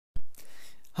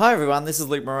Hi everyone, this is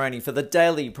Luke Moroney for the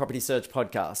Daily Property Search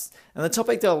Podcast. And the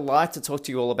topic that I'd like to talk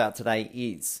to you all about today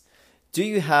is, do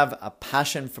you have a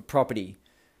passion for property?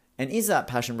 And is that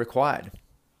passion required?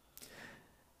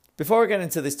 Before I get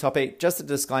into this topic, just a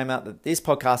disclaimer that this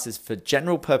podcast is for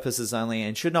general purposes only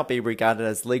and should not be regarded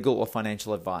as legal or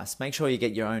financial advice. Make sure you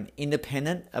get your own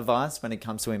independent advice when it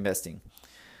comes to investing.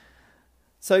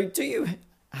 So do you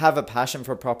have a passion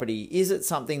for property? Is it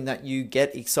something that you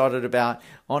get excited about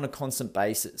on a constant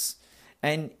basis?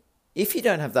 And if you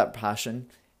don't have that passion,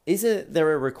 is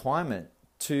there a requirement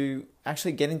to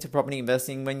actually get into property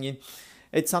investing when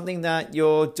it's something that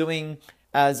you're doing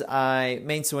as a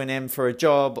means to an end for a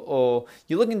job, or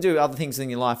you're looking to do other things in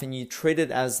your life and you treat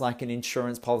it as like an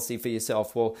insurance policy for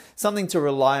yourself, or something to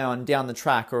rely on down the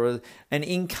track, or an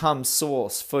income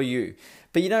source for you,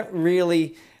 but you don't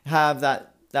really have that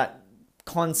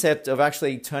concept of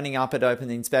actually turning up at open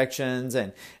inspections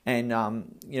and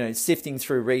sifting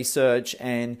through research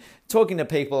and talking to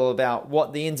people about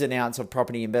what the ins and outs of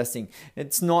property investing.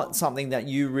 It's not something that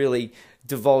you really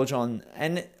divulge on.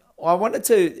 And I wanted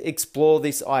to explore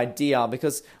this idea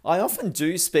because I often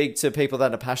do speak to people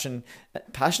that are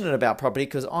passionate about property,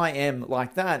 because I am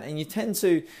like that. And you tend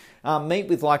to meet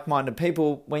with like-minded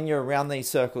people when you're around these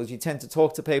circles. You tend to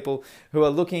talk to people who are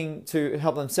looking to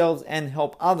help themselves and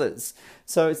help others.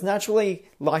 So it's naturally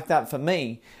like that for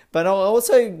me. But it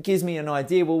also gives me an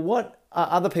idea, well, what are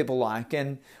other people like?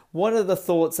 And what are the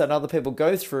thoughts that other people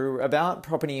go through about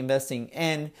property investing?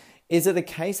 And is it a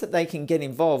case that they can get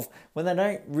involved when they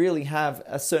don't really have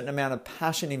a certain amount of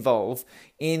passion involved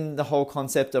in the whole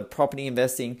concept of property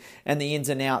investing and the ins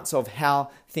and outs of how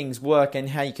things work and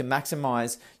how you can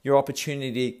maximize your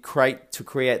opportunity to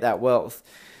create that wealth?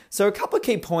 So a couple of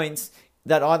key points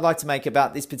that I'd like to make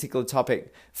about this particular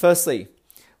topic. Firstly,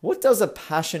 what does a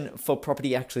passion for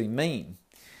property actually mean?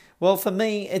 Well, for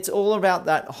me, it's all about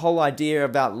that whole idea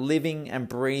about living and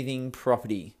breathing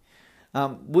property.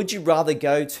 Would you rather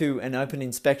go to an open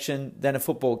inspection than a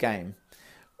football game?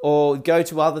 Or go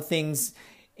to other things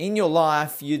in your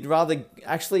life? You'd rather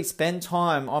actually spend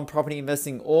time on property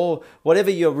investing or whatever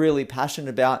you're really passionate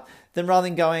about, than rather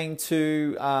than going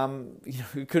to,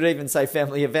 you could even say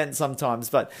family events sometimes,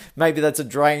 but maybe that's a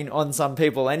drain on some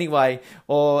people anyway,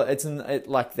 or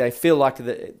like they feel like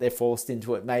they're forced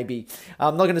into it maybe.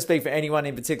 I'm not going to speak for anyone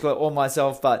in particular or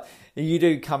myself, but you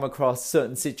do come across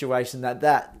certain situations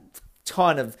that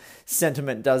kind of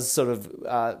sentiment does sort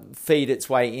of feed its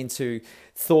way into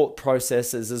thought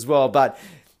processes as well. But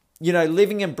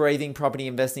living and breathing property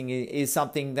investing is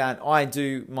something that I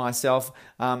do myself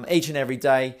each and every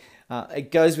day.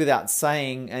 It goes without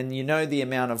saying, and the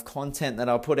amount of content that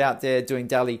I'll put out there, doing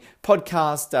daily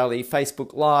podcasts, daily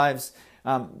Facebook lives.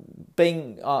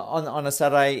 Being on a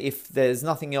Saturday, if there's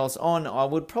nothing else on, I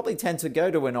would probably tend to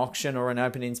go to an auction or an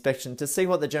open inspection to see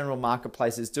what the general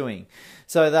marketplace is doing.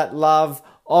 So that love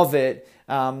of it,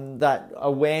 that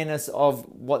awareness of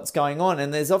what's going on.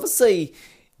 And there's obviously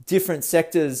different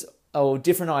sectors or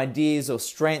different ideas or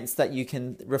strengths that you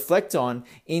can reflect on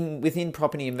within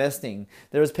property investing.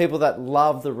 There is people that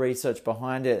love the research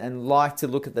behind it and like to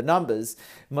look at the numbers.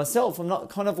 Myself, I'm not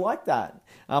kind of like that.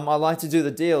 I like to do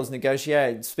the deals,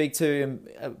 negotiate, speak to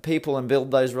people and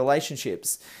build those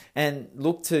relationships, and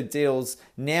look to deals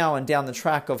now and down the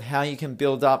track of how you can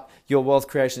build up your wealth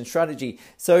creation strategy.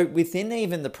 So within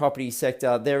even the property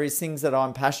sector, there is things that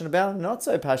I'm passionate about and not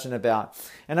so passionate about.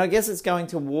 And I guess it's going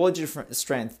towards your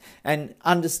strength and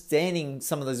understanding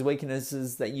some of those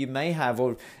weaknesses that you may have,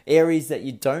 or areas that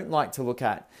you don't like to look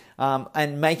at.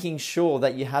 And making sure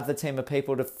that you have the team of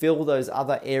people to fill those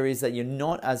other areas that you're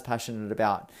not as passionate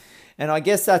about. And I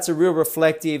guess that's a real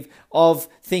reflective of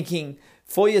thinking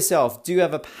for yourself. Do you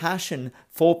have a passion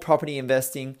for property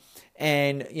investing?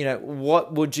 And,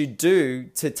 what would you do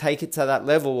to take it to that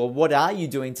level? Or what are you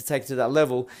doing to take it to that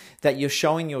level that you're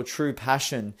showing your true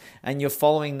passion and you're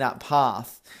following that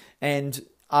path? And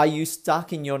are you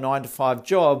stuck in your 9-to-5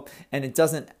 job and it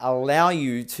doesn't allow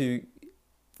you to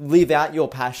live out your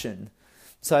passion?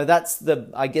 So that's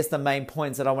the main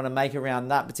points that I want to make around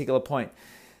that particular point.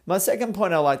 My second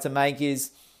point I like to make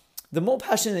is, the more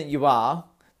passionate you are,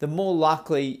 the more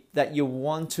likely that you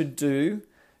want to do,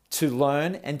 to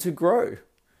learn and to grow.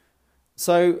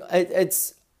 So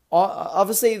it's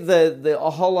obviously the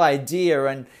whole idea,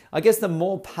 and I guess the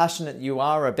more passionate you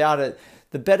are about it,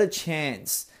 the better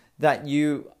chance that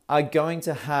you are going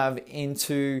to have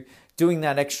into doing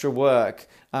that extra work,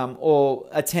 or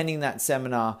attending that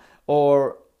seminar,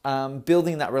 or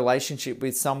building that relationship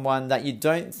with someone that you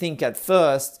don't think at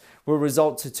first will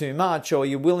result to too much, or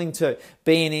you're willing to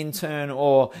be an intern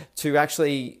or to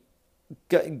actually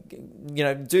do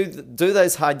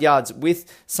those hard yards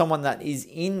with someone that is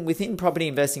within property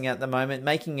investing at the moment,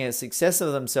 making a success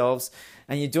of themselves,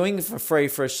 and you're doing it for free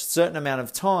for a certain amount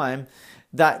of time,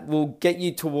 that will get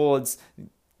you towards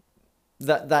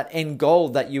that end goal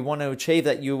that you want to achieve,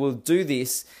 that you will do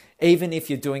this even if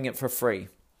you're doing it for free.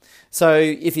 So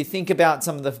if you think about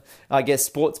some of the, I guess,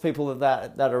 sports people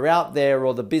that are out there,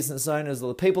 or the business owners, or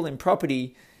the people in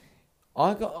property,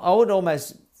 I would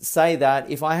almost say that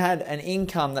if I had an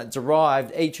income that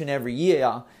derived each and every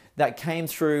year that came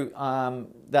through,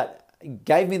 that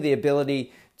gave me the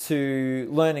ability to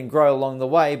learn and grow along the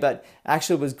way, but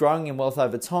actually was growing in wealth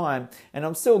over time, and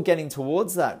I'm still getting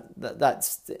towards that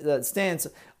stance,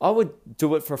 I would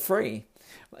do it for free.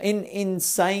 In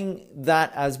saying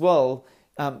that as well,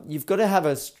 you've got to have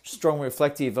a strong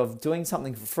reflective of doing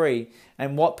something for free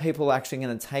and what people are actually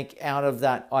going to take out of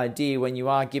that idea when you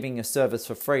are giving a service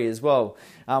for free as well.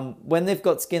 When they've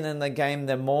got skin in the game,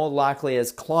 they're more likely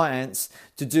as clients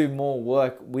to do more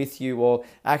work with you, or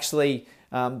actually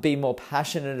be more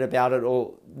passionate about it,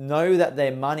 or know that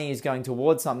their money is going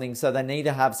towards something, so they need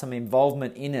to have some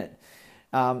involvement in it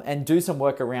and do some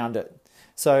work around it.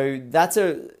 So that's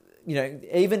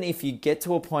even if you get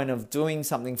to a point of doing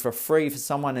something for free for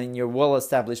someone in your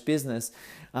well-established business,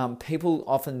 people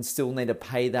often still need to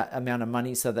pay that amount of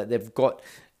money so that they've got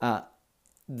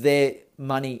their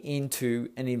money into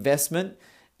an investment,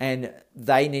 and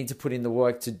they need to put in the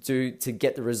work to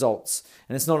get the results.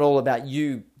 And it's not all about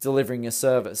you delivering a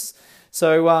service.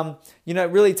 So, it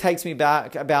really takes me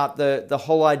back about the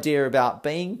whole idea about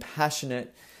being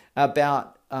passionate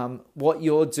about what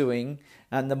you're doing.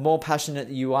 And the more passionate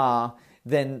you are,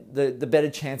 then the better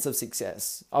chance of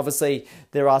success. Obviously,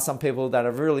 there are some people that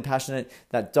are really passionate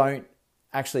that don't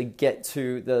actually get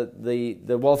to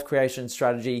the wealth creation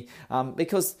strategy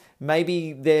because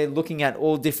maybe they're looking at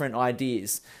all different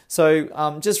ideas.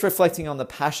 So just reflecting on the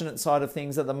passionate side of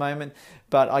things at the moment,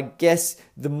 but I guess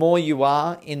the more you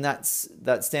are in that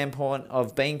standpoint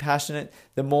of being passionate,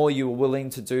 the more you're willing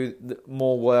to do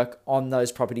more work on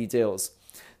those property deals.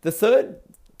 The third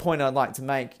point I'd like to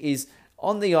make is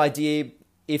on the idea,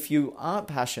 if you aren't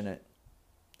passionate,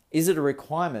 is it a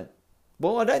requirement?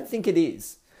 Well, I don't think it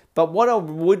is. But what I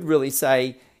would really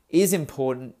say is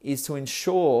important is to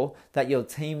ensure that your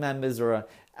team members are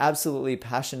absolutely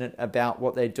passionate about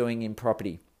what they're doing in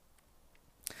property.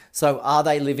 So are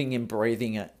they living and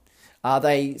breathing it? Are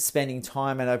they spending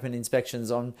time at open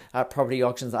inspections on property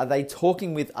auctions? Are they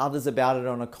talking with others about it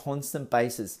on a constant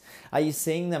basis? Are you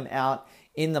seeing them out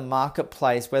in the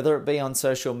marketplace, whether it be on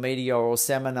social media or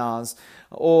seminars,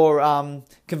 or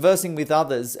conversing with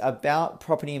others about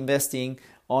property investing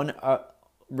on a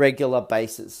regular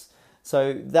basis?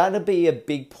 So that'd be a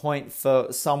big point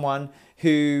for someone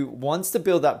who wants to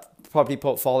build that property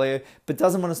portfolio but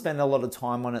doesn't want to spend a lot of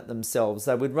time on it themselves.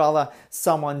 They would rather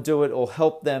someone do it or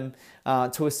help them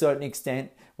to a certain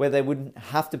extent, where they wouldn't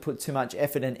have to put too much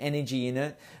effort and energy in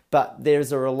it, but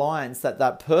there's a reliance that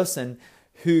that person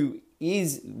who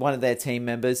is one of their team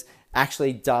members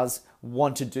actually does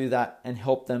want to do that and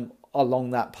help them along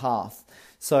that path.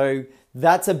 So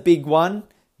that's a big one.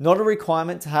 Not a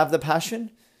requirement to have the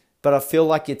passion, but I feel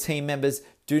like your team members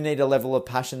do need a level of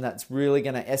passion that's really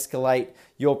going to escalate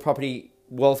your property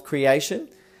wealth creation.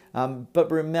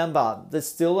 But remember, there's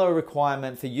still a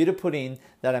requirement for you to put in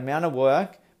that amount of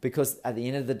work, because at the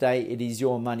end of the day, it is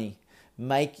your money.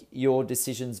 Make your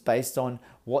decisions based on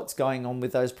what's going on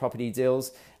with those property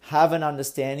deals. Have an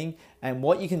understanding, and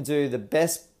what you can do, the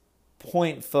best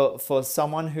point for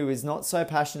someone who is not so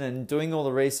passionate and doing all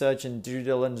the research and due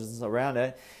diligence around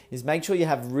it, is make sure you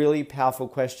have really powerful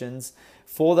questions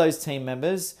for those team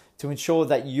members to ensure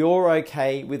that you're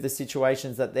okay with the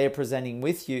situations that they're presenting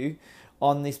with you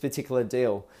on this particular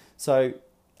deal. So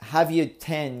have your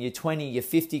 10, your 20, your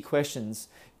 50 questions.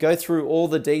 Go through all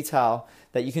the detail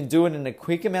that you can do it in a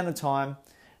quick amount of time,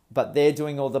 but they're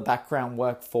doing all the background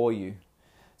work for you.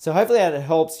 So hopefully that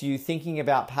helps you thinking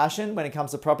about passion when it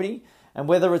comes to property, and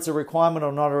whether it's a requirement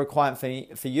or not a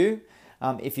requirement for you.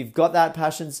 If you've got that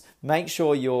passions, make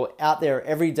sure you're out there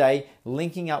every day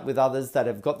linking up with others that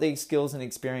have got the skills and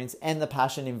experience and the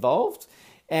passion involved.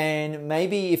 And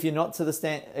maybe if you're not to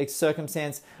the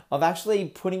circumstance of actually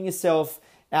putting yourself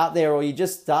out there, or you're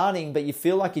just starting but you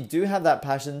feel like you do have that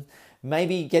passion,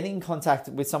 maybe get in contact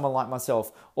with someone like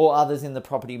myself or others in the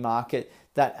property market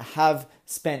that have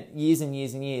spent years and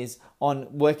years and years on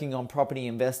working on property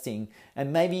investing.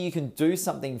 And maybe you can do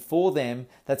something for them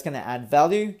that's going to add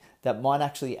value, that might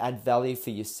actually add value for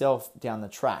yourself down the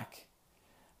track.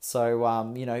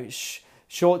 So,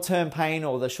 short-term pain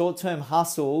or the short-term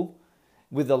hustle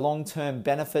with the long-term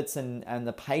benefits and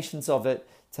the patience of it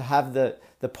to have the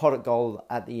pot of gold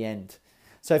at the end.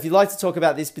 So if you'd like to talk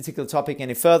about this particular topic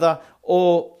any further,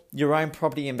 or your own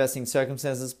property investing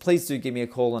circumstances, please do give me a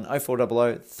call on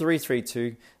 0400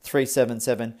 332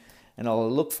 377, and I'll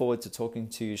look forward to talking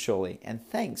to you shortly. And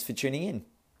thanks for tuning in.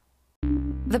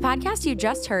 The podcast you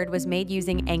just heard was made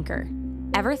using Anchor.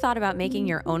 Ever thought about making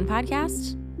your own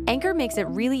podcast? Anchor makes it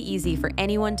really easy for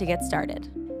anyone to get started.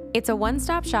 It's a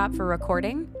one-stop shop for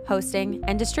recording, hosting,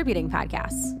 and distributing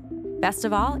podcasts. Best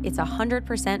of all, it's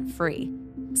 100% free.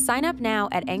 Sign up now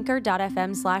at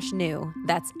anchor.fm/new.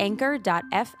 That's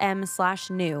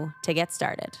anchor.fm/new to get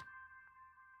started.